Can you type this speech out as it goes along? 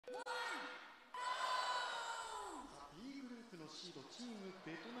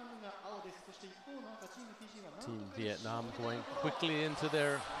Team Vietnam going quickly into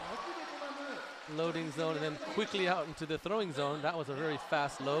their loading zone and then quickly out into the throwing zone. That was a very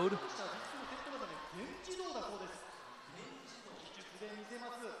fast load.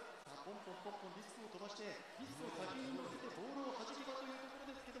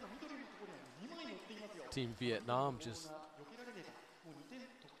 Team Vietnam just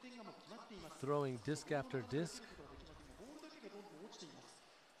throwing disc after disc.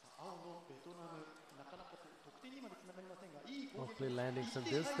 Hopefully landing some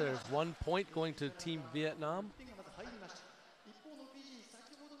discs. There's 1 point going to Team Vietnam.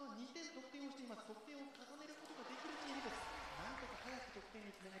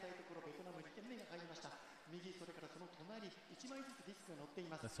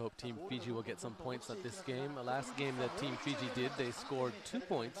 Let's hope Team Fiji will get some points at this game. The last game that Team Fiji did, they scored 2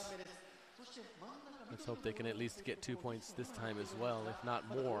 points. Let's hope they can at least get 2 points this time as well, if not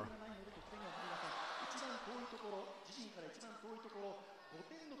more.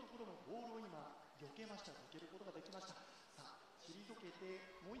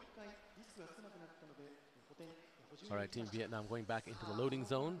 All right, Team Vietnam going back into the loading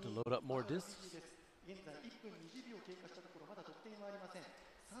zone to load up more discs.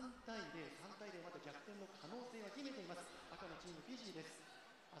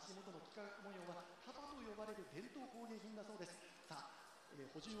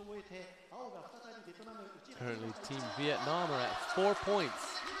 Currently, Team Vietnam are at 4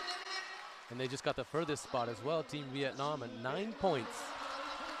 points. And they just got the furthest spot as well. Team Vietnam at 9 points.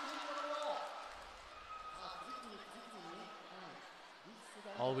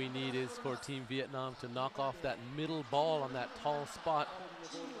 All we need is for Team Vietnam to knock off that middle ball on that tall spot.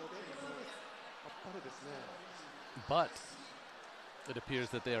 But it appears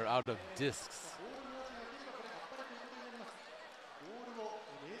that they are out of discs.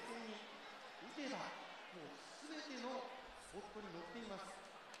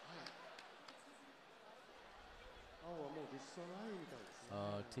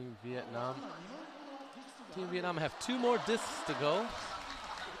 Team Vietnam have 2 more discs to go.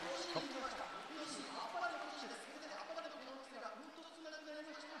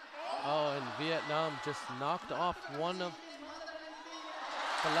 Oh, and Vietnam just knocked off one of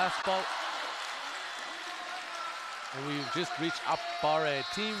the last ball. And we've just reached Appare.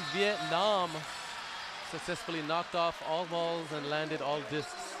 Team Vietnam successfully knocked off all balls and landed all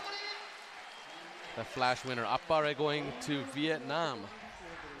discs. The flash winner, Appare, going to Vietnam.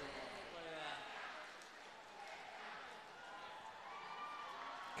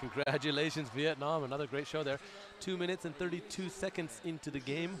 Congratulations, Vietnam. Another great show there. 2 minutes and 32 seconds into the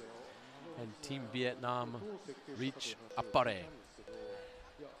game. And Team Vietnam reach Appare.